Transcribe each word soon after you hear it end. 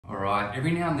right?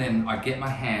 Every now and then I get my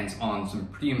hands on some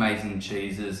pretty amazing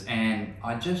cheeses, and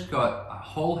I just got a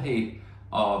whole heap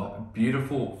of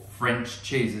beautiful French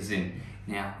cheeses in.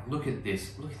 Now, look at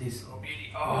this little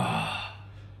beauty. Oh,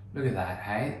 look at that,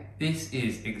 hey? This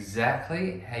is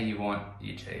exactly how you want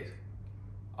your cheese.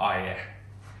 Oh yeah.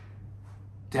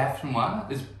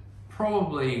 Dauphinoise is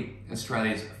probably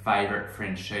Australia's favourite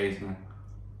French cheese.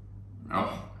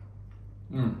 Oh,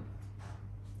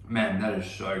 man, that is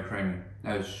so creamy.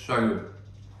 That is so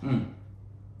good.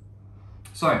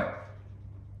 So,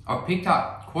 I've picked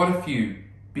up quite a few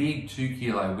big 2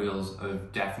 kilo wheels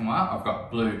of Dauphinoise. I've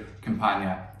got Blue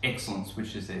Campagna Excellence,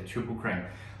 which is their triple cream.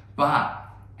 But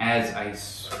as a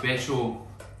special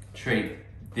treat,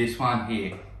 this one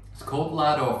here, it's called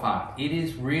La Dauphine. It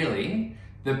is really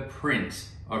the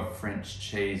prince of French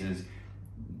cheeses.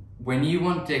 When you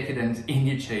want decadence in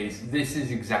your cheese, this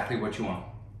is exactly what you want.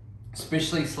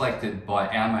 Specially selected by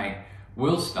our mate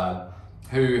Will Studd,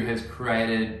 who has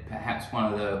created perhaps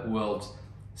one of the world's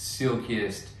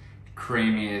silkiest,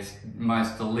 creamiest,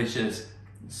 most delicious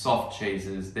soft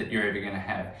cheeses that you're ever going to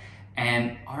have.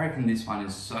 And I reckon this one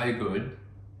is so good.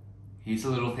 Here's a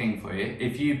little thing for you.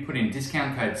 If you put in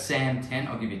discount code SAM10,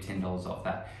 I'll give you $10 off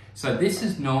that. So this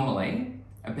is normally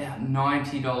about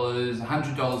 $90,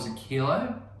 $100 a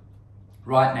kilo.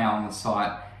 Right now on the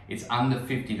site, it's under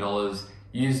 $50.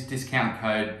 Use discount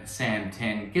code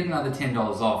SAM10, get another $10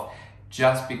 off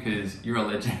just because you're a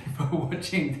legend for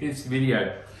watching this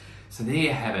video. So there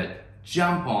you have it.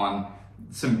 Jump on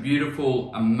some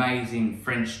beautiful, amazing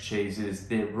French cheeses.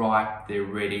 They're ripe, they're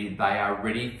ready, they are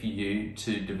ready for you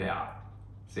to devour.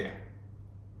 See ya.